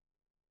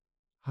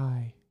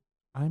Hi,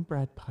 I'm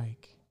Brad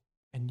Pike,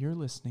 and you're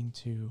listening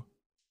to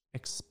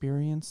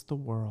Experience the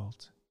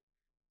World.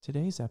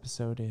 Today's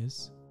episode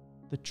is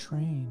The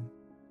Train.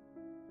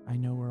 I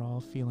know we're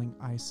all feeling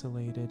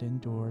isolated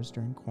indoors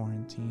during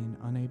quarantine,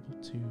 unable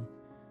to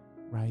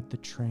ride the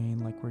train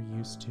like we're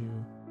used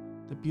to.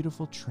 The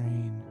beautiful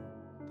train,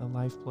 the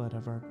lifeblood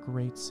of our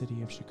great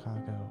city of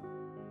Chicago,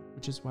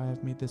 which is why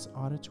I've made this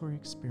auditory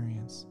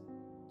experience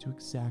to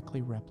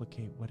exactly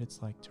replicate what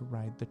it's like to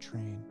ride the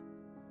train.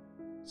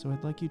 So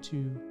I'd like you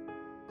to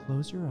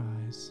close your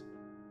eyes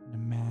and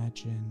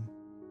imagine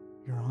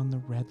you're on the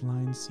Red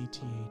Line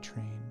CTA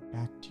train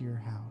back to your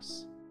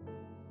house.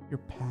 You're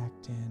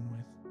packed in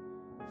with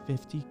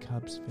 50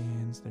 Cubs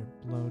fans, their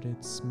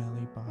bloated,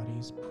 smelly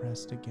bodies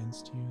pressed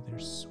against you, their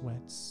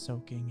sweat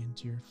soaking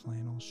into your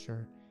flannel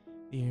shirt.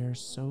 The air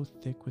so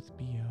thick with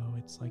BO,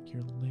 it's like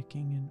you're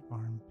licking an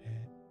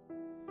armpit.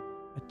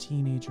 A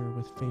teenager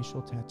with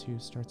facial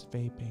tattoos starts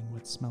vaping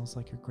what smells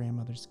like your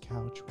grandmother's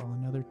couch while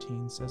another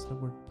teen says the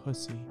word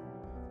pussy,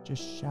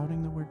 just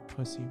shouting the word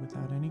pussy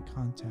without any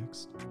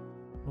context,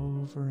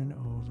 over and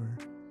over.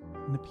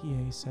 And the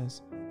PA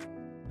says,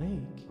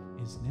 "Lake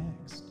is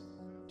next.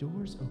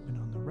 Doors open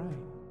on the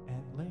right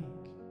at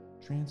Lake.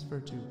 Transfer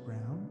to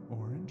brown,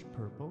 orange,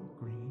 purple,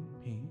 green,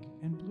 pink,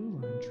 and blue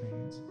line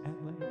trains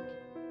at Lake."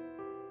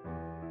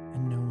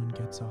 And no one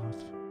gets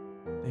off.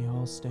 They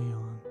all stay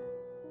on.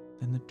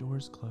 Then the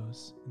doors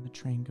close and the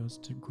train goes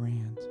to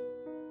Grand.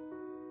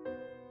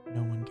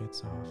 No one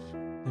gets off.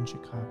 Then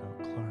Chicago,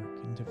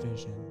 Clark, and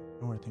Division,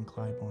 North and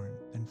Clybourne,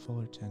 then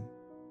Fullerton.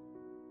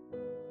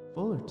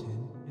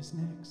 Fullerton is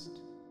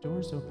next.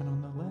 Doors open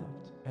on the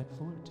left at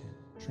Fullerton.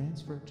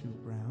 Transfer to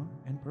brown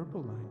and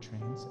purple line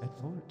trains at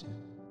Fullerton.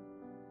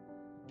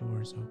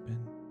 Doors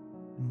open,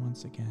 and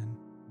once again,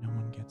 no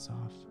one gets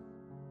off.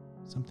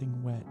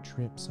 Something wet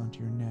drips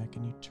onto your neck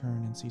and you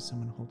turn and see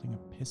someone holding a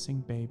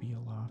pissing baby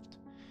aloft,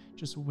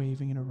 just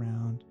waving it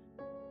around,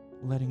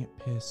 letting it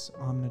piss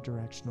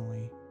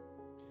omnidirectionally.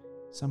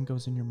 Some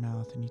goes in your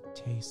mouth and you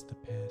taste the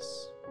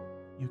piss.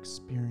 You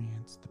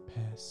experience the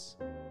piss.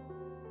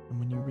 And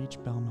when you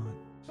reach Belmont,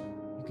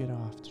 you get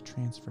off to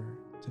transfer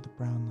to the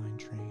Brown Line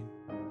train.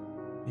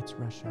 It's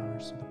rush hour,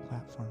 so the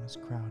platform is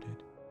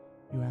crowded.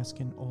 You ask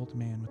an old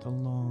man with a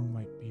long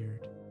white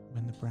beard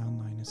when the Brown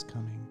Line is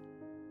coming.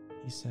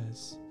 He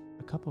says,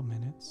 "A couple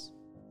minutes,"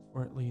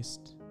 or at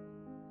least,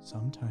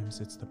 "Sometimes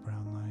it's the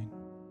Brown Line."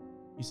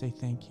 You say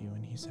thank you,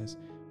 and he says,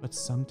 "But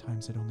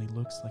sometimes it only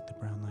looks like the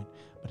Brown Line,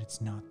 but it's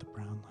not the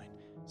Brown Line.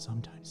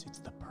 Sometimes it's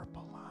the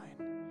Purple Line."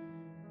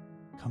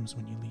 Comes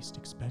when you least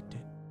expect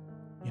it.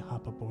 You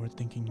hop aboard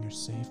thinking you're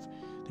safe,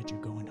 that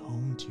you're going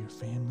home to your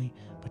family,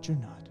 but you're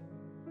not.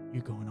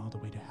 You're going all the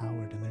way to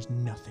Howard, and there's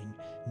nothing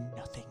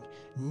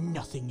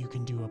you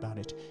can do about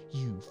it,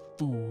 you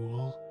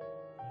fool.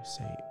 And you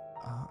say,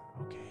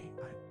 "Okay,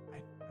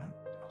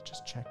 I'll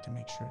just check to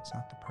make sure it's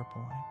not the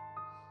Purple Line."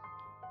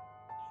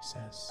 And he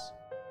says,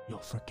 "You'll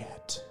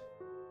forget.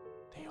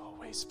 They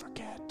always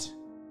forget."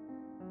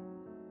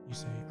 You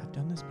say, "I've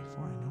done this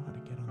before. I know how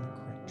to get on the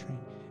correct train."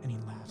 And he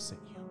laughs at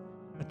you.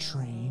 "A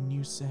train,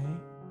 you say?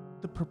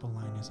 The Purple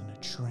Line isn't a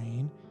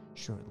train.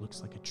 Sure, it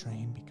looks like a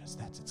train because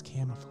that's its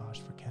camouflage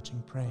for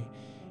catching prey.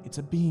 It's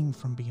a being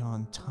from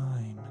beyond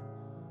time.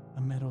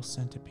 A metal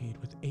centipede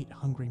with 8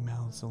 hungry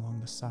mouths along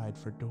the side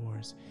for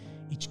doors.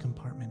 Each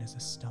compartment is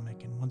a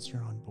stomach, and once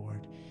you're on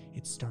board,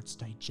 it starts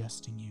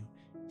digesting you,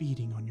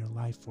 feeding on your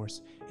life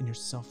force and your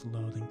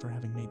self-loathing for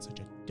having made such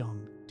a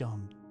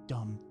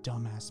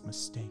dumbass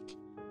mistake."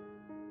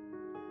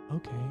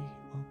 "Okay,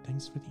 well,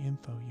 thanks for the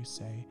info," you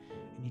say,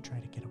 and you try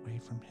to get away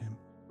from him.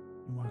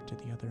 You walk to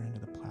the other end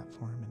of the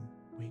platform and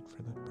wait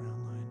for the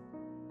Brown Line.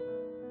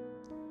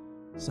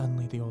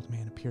 Suddenly, the old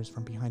man appears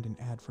from behind an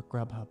ad for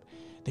Grubhub.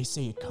 They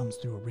say it comes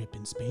through a rip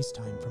in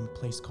space-time from a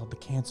place called the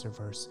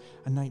Cancerverse,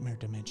 a nightmare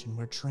dimension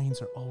where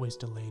trains are always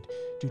delayed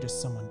due to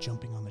someone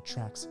jumping on the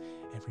tracks.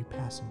 Every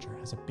passenger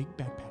has a big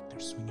backpack they're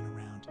swinging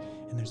around,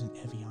 and there's an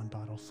Evian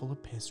bottle full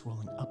of piss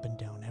rolling up and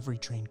down every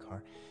train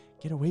car.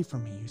 "Get away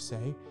from me," you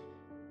say.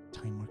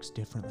 Time works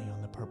differently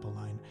on the Purple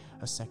Line.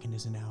 A second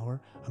is an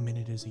hour, a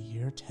minute is a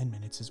year, 10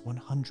 minutes is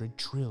 100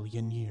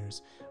 trillion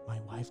years.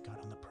 My wife got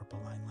on the Purple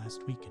Line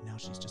last week, and now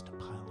she's just a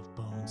pile of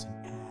bones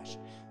and ash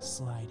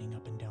sliding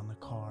up and down the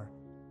car.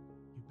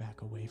 You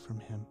back away from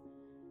him,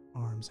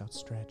 arms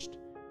outstretched.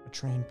 A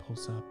train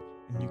pulls up,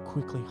 and you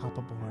quickly hop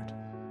aboard.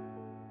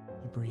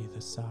 You breathe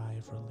a sigh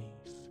of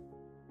relief.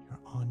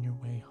 You're on your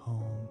way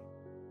home.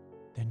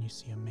 Then you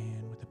see a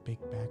man with a big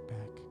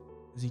backpack.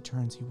 As he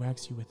turns, he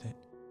whacks you with it.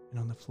 And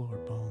on the floor,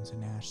 bones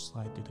and ash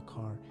slide through the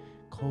car.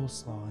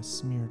 Coleslaw is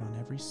smeared on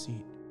every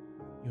seat.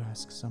 You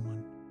ask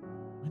someone,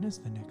 "When is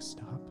the next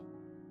stop?"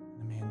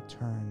 The man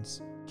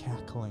turns,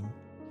 cackling.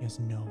 He has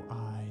no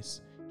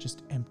eyes,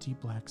 just empty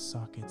black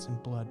sockets,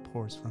 and blood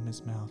pours from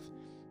his mouth.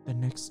 "The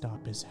next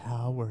stop is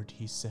Howard,"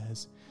 he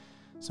says.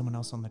 Someone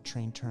else on the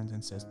train turns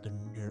and says, "The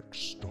next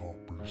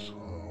stop is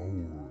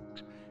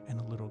Howard." And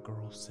a little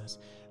girl says,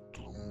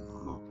 "The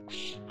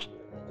next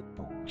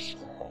stop is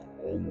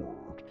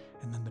Howard."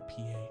 And then the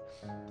PA,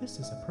 "This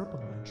is a Purple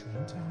Line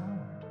train to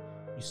Howard."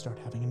 You start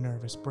having a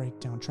nervous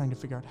breakdown, trying to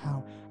figure out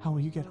how will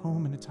you get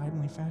home in a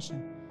timely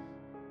fashion.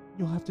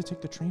 You'll have to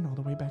take the train all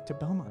the way back to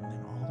Belmont and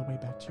then all the way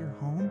back to your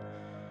home.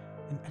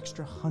 An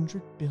extra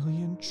 100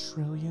 billion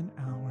trillion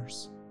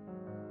hours.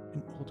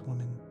 An old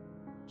woman,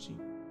 she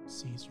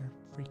sees her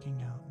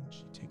freaking out and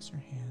she takes her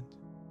hand.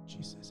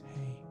 She says,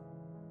 "Hey,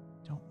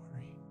 don't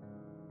worry.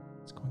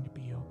 It's going to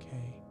be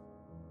okay."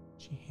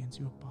 She hands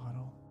you a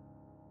bottle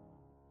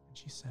and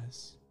she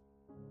says,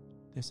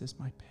 "This is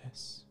my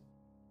piss.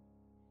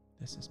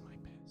 This is my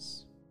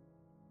piss."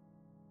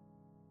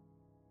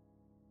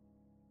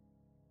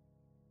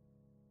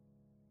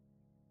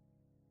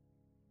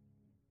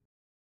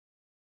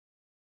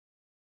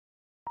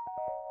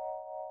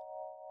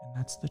 And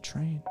that's the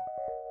train.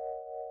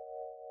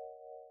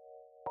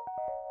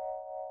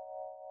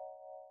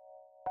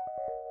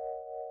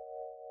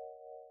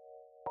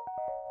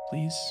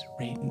 Please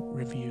rate, and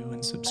review,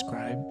 and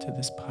subscribe to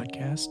this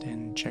podcast,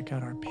 and check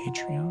out our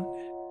Patreon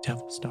at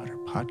Devil's Daughter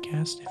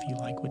Podcast if you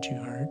like what you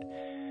heard.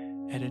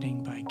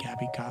 Editing by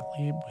Gabby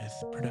Gottlieb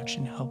with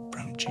production help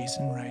from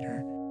Jason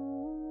Ryder.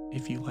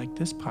 If you like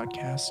this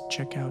podcast,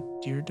 check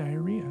out Dear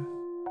Diarrhea,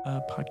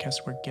 a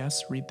podcast where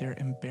guests read their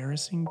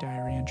embarrassing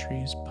diary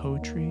entries,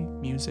 poetry,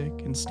 music,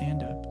 and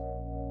stand-up.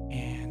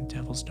 And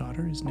Devil's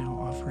Daughter is now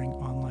offering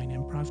online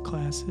improv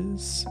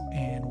classes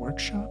and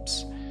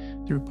workshops.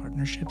 Through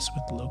partnerships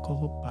with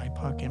local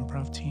BIPOC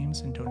improv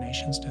teams and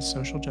donations to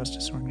social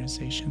justice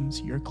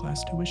organizations, your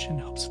class tuition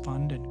helps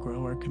fund and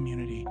grow our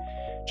community.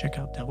 Check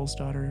out Devil's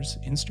Daughter's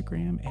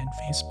Instagram and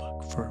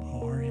Facebook for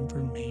more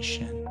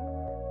information.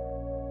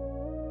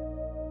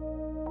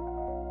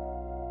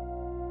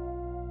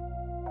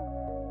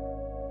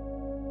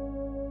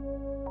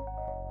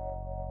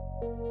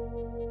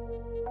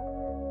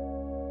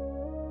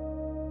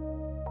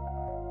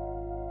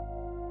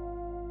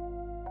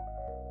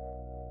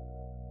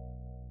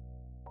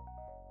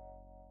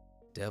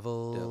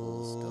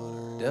 Devil's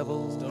Daughter.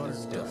 Devil's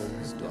Daughter.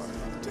 Devil's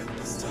Daughter.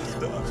 Devil's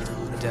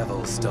Daughter.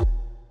 Devil's Daughter.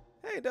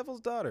 Hey,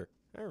 Devil's Daughter.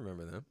 I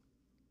remember them.